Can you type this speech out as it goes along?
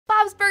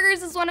Bob's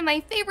Burgers is one of my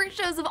favorite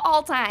shows of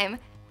all time.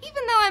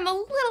 Even though I'm a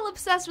little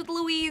obsessed with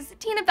Louise,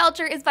 Tina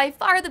Belcher is by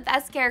far the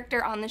best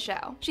character on the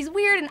show. She's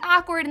weird and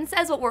awkward and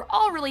says what we're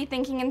all really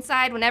thinking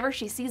inside whenever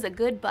she sees a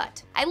good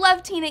butt. I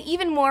love Tina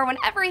even more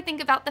whenever I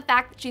think about the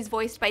fact that she's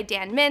voiced by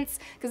Dan Mintz,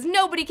 because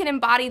nobody can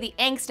embody the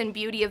angst and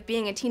beauty of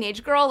being a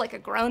teenage girl like a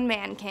grown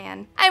man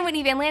can. I'm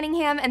Whitney Van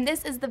Lanningham, and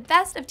this is the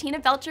best of Tina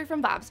Belcher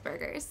from Bob's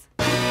Burgers.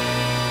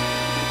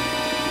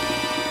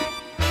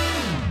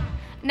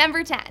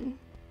 Number 10.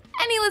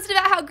 Any list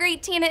about how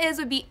great Tina is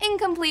would be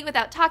incomplete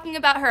without talking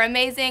about her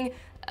amazing,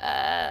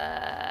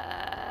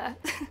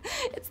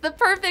 It's the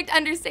perfect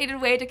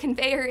understated way to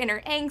convey her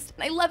inner angst,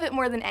 and I love it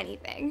more than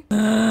anything.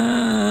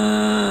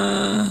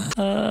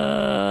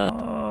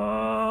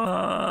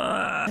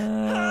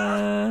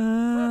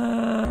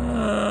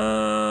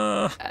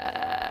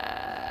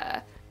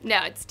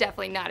 No, it's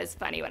definitely not as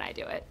funny when I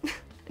do it.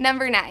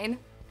 Number 9.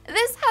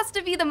 This has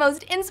to be the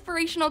most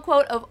inspirational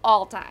quote of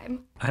all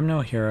time. I'm no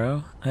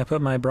hero. I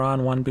put my bra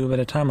on one boob at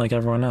a time like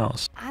everyone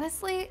else.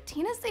 Honestly,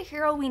 Tina's the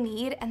hero we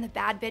need and the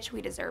bad bitch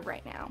we deserve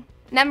right now.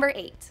 Number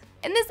 8.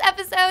 In this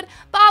episode,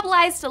 Bob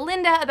lies to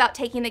Linda about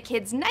taking the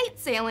kids night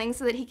sailing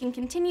so that he can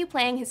continue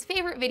playing his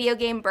favorite video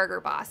game Burger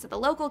Boss at the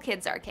local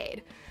kids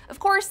arcade. Of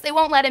course, they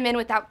won't let him in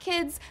without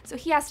kids, so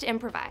he has to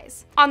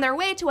improvise. On their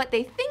way to what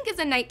they think is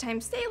a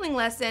nighttime sailing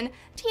lesson,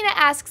 Tina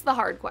asks the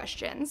hard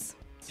questions.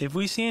 If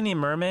we see any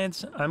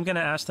mermaids, I'm gonna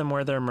ask them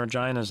where their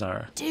merginas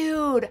are.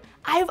 Dude,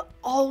 I've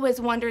always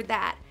wondered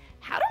that.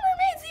 How do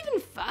mermaids even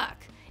fuck?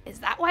 Is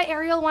that why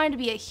Ariel wanted to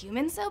be a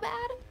human so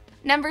bad?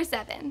 Number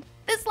 7.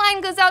 This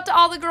line goes out to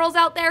all the girls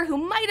out there who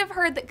might have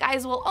heard that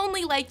guys will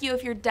only like you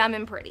if you're dumb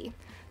and pretty.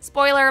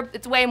 Spoiler,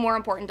 it's way more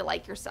important to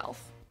like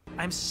yourself.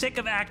 I'm sick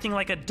of acting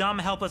like a dumb,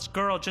 helpless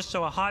girl just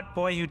so a hot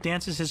boy who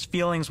dances his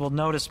feelings will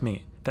notice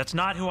me. That's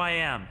not who I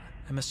am.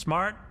 I'm a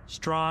smart,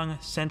 strong,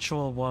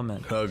 sensual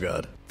woman. Oh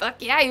god. Fuck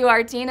yeah, you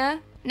are,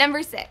 Tina.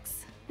 Number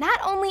 6.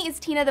 Not only is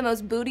Tina the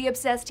most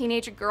booty-obsessed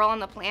teenage girl on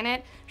the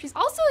planet, she's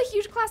also a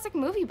huge classic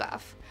movie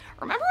buff.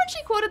 Remember when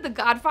she quoted The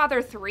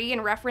Godfather 3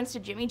 in reference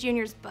to Jimmy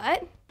Jr.'s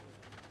butt?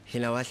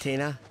 You know what,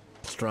 Tina?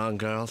 Strong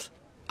girls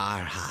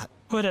are hot.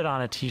 Put it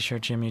on a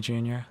t-shirt, Jimmy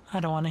Jr. I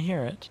don't want to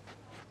hear it.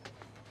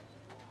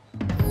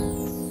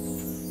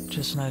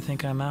 Just when I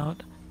think I'm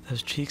out,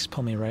 those cheeks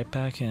pull me right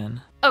back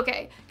in.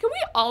 Okay, can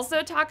we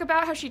also talk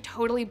about how she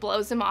totally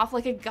blows him off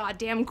like a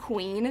goddamn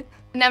queen?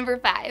 Number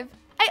 5.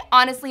 I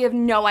honestly have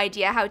no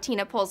idea how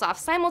Tina pulls off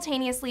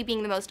simultaneously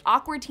being the most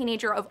awkward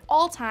teenager of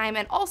all time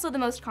and also the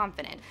most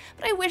confident,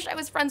 but I wish I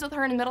was friends with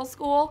her in middle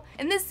school.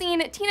 In this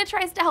scene, Tina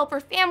tries to help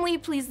her family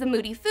please the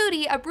moody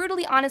Foodie, a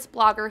brutally honest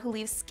blogger who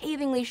leaves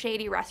scathingly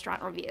shady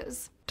restaurant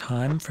reviews.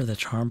 Time for the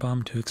charm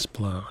bomb to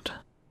explode.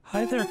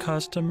 Hi there,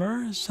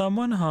 customer. Is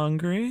someone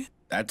hungry?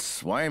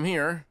 That's why I'm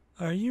here.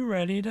 Are you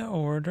ready to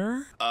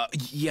order?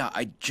 Yeah,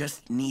 I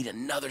just need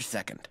another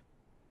second.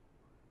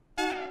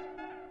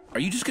 Are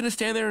you just gonna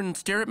stand there and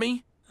stare at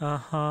me?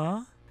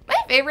 Uh-huh. My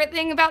favorite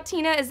thing about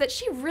Tina is that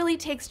she really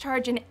takes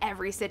charge in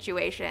every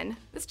situation.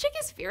 This chick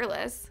is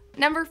fearless.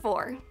 Number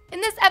 4.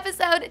 In this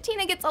episode,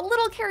 Tina gets a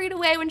little carried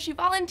away when she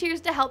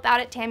volunteers to help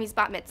out at Tammy's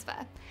bat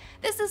mitzvah.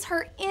 This is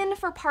her in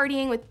for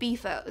partying with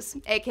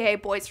BFOs, aka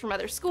boys from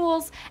other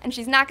schools, and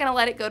she's not gonna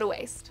let it go to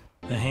waste.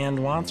 The hand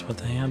wants what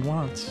the hand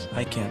wants.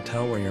 I can't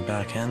tell where your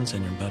back ends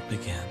and your butt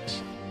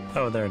begins.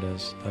 Oh, there it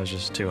is. That was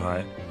just too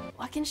high.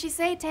 What can she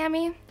say,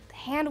 Tammy? The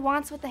hand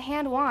wants what the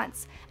hand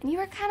wants, and you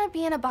were kind of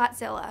being a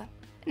botzilla.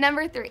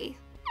 Number 3.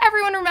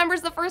 Everyone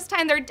remembers the first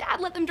time their dad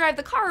let them drive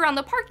the car around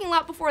the parking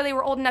lot before they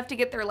were old enough to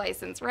get their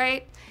license,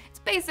 right? It's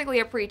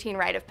basically a preteen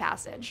rite of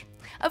passage.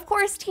 Of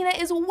course, Tina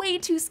is way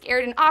too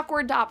scared and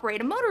awkward to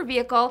operate a motor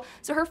vehicle,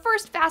 so her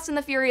first Fast and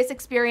the Furious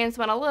experience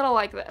went a little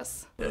like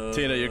this.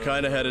 Tina, you're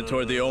kind of headed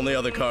toward the only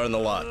other car in the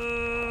lot.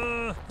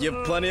 You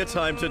have plenty of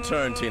time to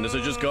turn, Tina, so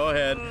just go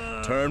ahead.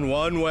 Turn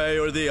one way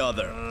or the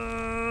other.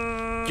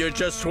 You're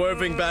just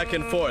swerving back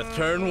and forth.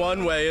 Turn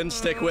one way and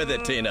stick with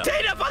it, Tina.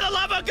 Tina, for the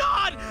love of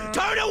God!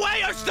 Turn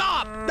away or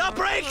stop! The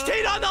brakes,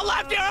 Tina, on the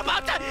left! You're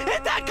about to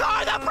hit that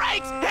car! The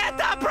brakes! Hit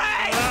the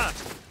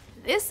brakes!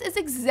 This is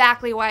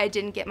exactly why I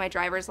didn't get my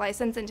driver's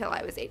license until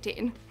I was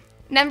 18.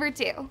 Number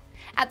 2.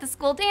 At the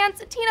school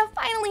dance, Tina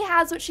finally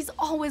has what she's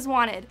always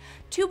wanted.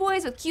 2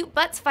 boys with cute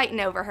butts fighting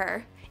over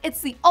her.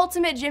 It's the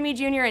ultimate Jimmy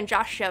Jr. and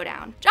Josh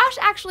showdown. Josh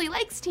actually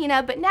likes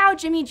Tina, but now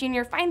Jimmy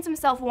Jr. finds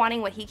himself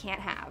wanting what he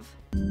can't have.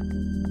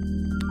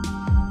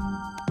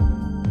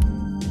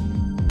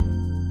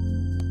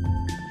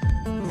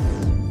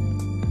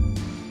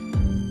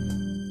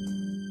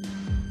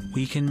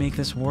 We can make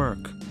this work.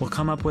 We'll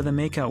come up with a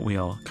makeout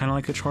wheel, kind of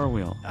like a chore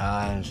wheel.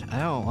 I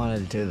don't want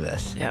to do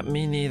this. Yeah,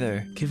 me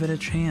neither. Give it a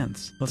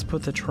chance. Let's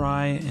put the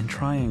try in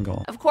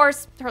triangle. Of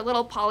course, her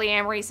little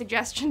polyamory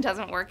suggestion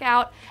doesn't work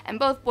out, and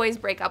both boys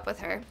break up with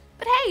her.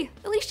 But hey,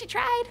 at least she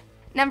tried.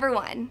 Number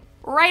 1.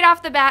 Right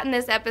off the bat in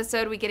this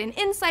episode, we get an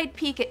inside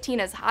peek at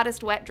Tina's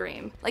hottest wet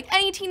dream. Like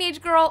any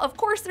teenage girl, of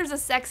course there's a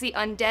sexy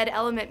undead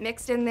element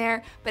mixed in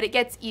there, but it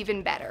gets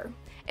even better.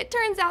 It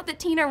turns out that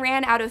Tina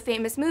ran out of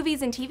famous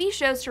movies and TV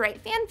shows to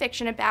write fan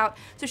fiction about,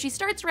 so she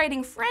starts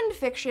writing friend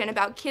fiction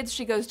about kids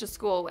she goes to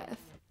school with.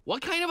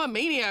 What kind of a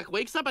maniac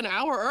wakes up an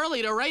hour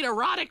early to write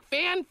erotic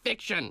fan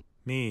fiction?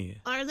 Me.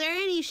 Are there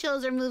any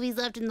shows or movies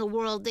left in the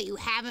world that you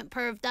haven't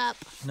perved up?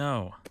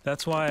 No.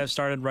 That's why I've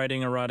started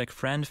writing erotic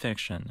friend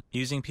fiction,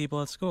 using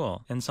people at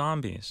school and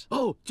zombies.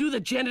 Oh, do the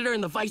janitor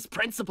and the vice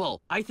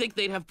principal. I think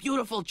they'd have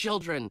beautiful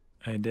children.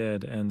 I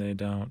did, and they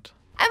don't.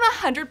 I'm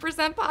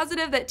 100%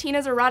 positive that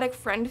Tina's erotic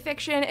friend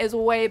fiction is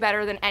way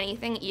better than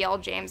anything E.L.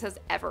 James has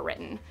ever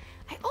written.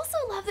 I also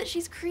love that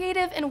she's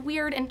creative and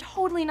weird and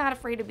totally not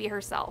afraid to be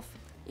herself.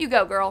 You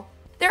go, girl.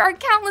 There are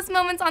countless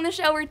moments on the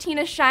show where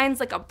Tina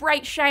shines like a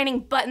bright, shining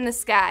butt in the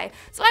sky,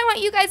 so I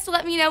want you guys to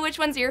let me know which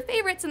ones are your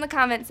favorites in the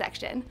comment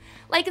section.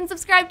 Like and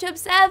subscribe to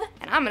Obsev,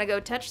 and I'm gonna go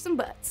touch some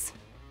butts.